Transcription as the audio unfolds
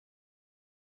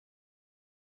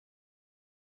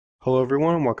Hello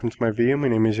everyone and welcome to my video. My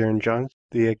name is Aaron Johns.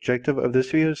 The objective of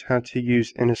this video is how to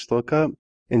use Nslookup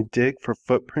and Dig for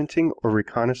footprinting or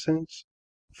reconnaissance.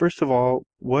 First of all,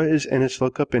 what is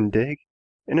Nslookup and Dig?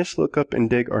 Nslookup and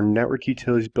Dig are network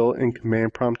utilities built in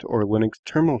command prompt or Linux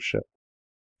terminal shell.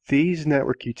 These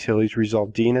network utilities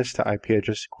resolve DNS to IP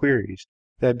address queries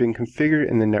that have been configured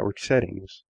in the network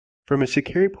settings. From a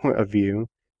security point of view,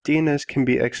 DNS can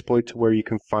be exploited to where you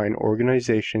can find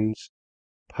organizations,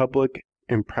 public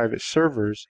and private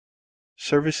servers,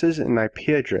 services, and IP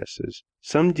addresses.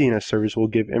 Some DNS servers will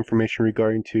give information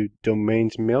regarding to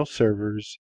domains mail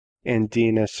servers and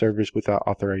DNS servers without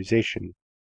authorization.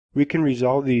 We can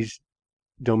resolve these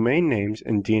domain names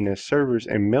and DNS servers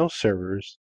and mail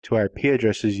servers to IP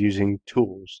addresses using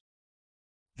tools.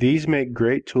 These make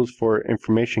great tools for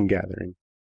information gathering.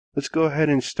 Let's go ahead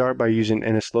and start by using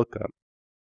Nslookup.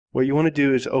 What you want to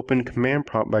do is open command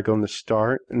prompt by going to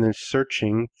start and then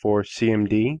searching for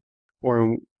CMD,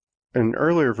 or in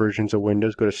earlier versions of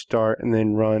Windows, go to start and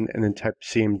then run and then type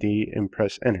CMD and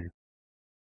press enter.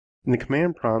 In the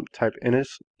command prompt, type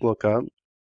Nslookup,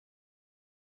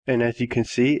 and as you can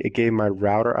see, it gave my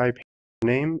router IP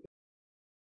name,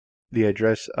 the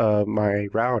address of my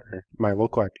router, my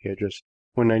local IP address,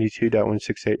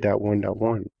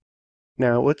 192.168.1.1.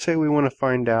 Now, let's say we want to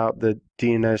find out the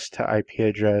DNS to IP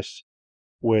address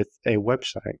with a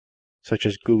website, such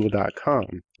as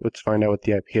google.com. Let's find out what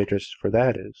the IP address for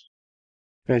that is.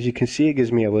 As you can see, it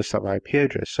gives me a list of IP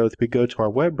addresses. So if we go to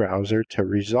our web browser to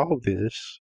resolve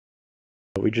this,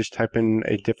 we just type in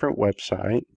a different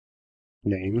website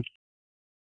name,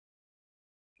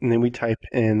 and then we type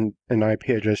in an IP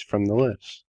address from the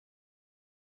list.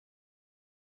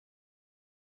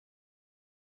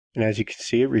 And as you can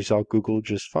see, it resolved Google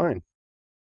just fine.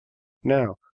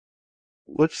 Now,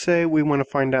 let's say we want to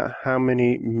find out how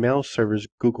many mail servers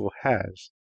Google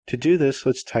has. To do this,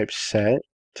 let's type set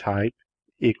type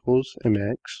equals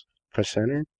mx, press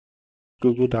enter,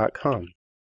 google.com.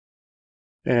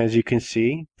 And as you can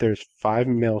see, there's 5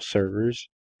 mail servers,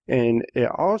 and it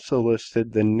also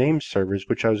listed the name servers,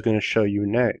 which I was going to show you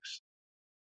next.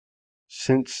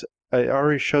 Since I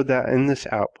already showed that in this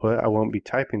output, I won't be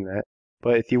typing that.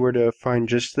 But if you were to find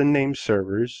just the name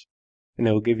servers, and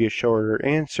it will give you a shorter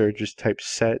answer, just type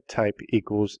set type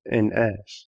equals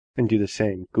ns, and do the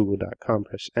same, google.com,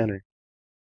 press enter.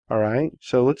 Alright,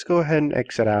 so let's go ahead and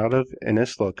exit out of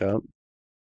Nslookup,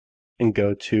 and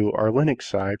go to our Linux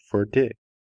side for Dig.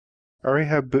 I already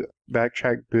have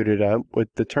Backtrack booted up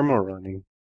with the terminal running.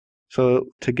 So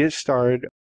to get started,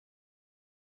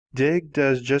 Dig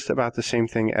does just about the same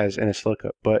thing as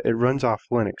Nslookup, but it runs off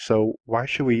Linux, so why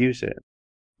should we use it?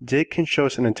 Dig can show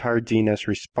us an entire DNS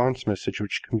response message,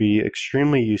 which can be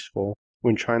extremely useful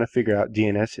when trying to figure out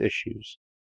DNS issues.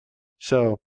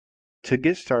 So, to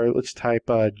get started, let's type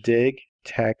dig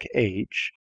tech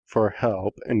h for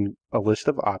help and a list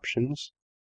of options,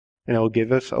 and it will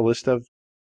give us a list of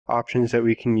options that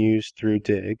we can use through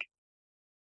Dig.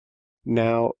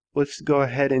 Now, let's go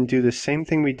ahead and do the same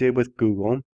thing we did with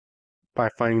Google by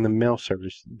finding the mail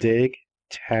servers, dig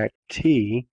tech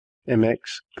t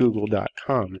mx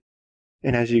google.com.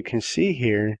 And as you can see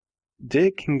here,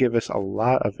 Dig can give us a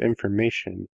lot of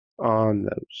information on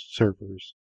those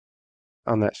servers,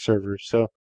 on that server. So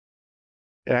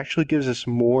it actually gives us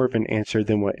more of an answer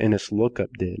than what Nslookup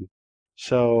did.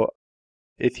 So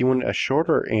if you want a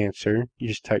shorter answer, you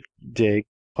just type dig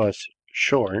plus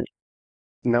short,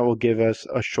 and that will give us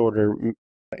a shorter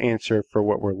answer for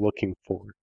what we're looking for.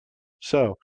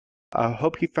 So I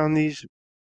hope you found these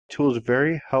tools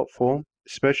very helpful,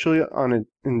 especially on an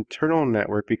internal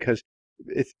network, because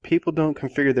if people don't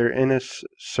configure their NS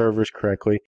servers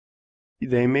correctly,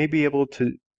 they may be able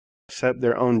to set up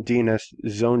their own DNS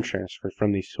zone transfer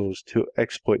from these tools to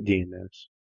exploit DNS.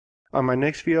 On my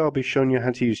next video, I'll be showing you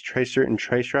how to use tracer and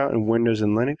traceroute in Windows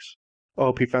and Linux. I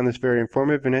hope you found this very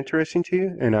informative and interesting to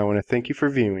you, and I want to thank you for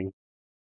viewing.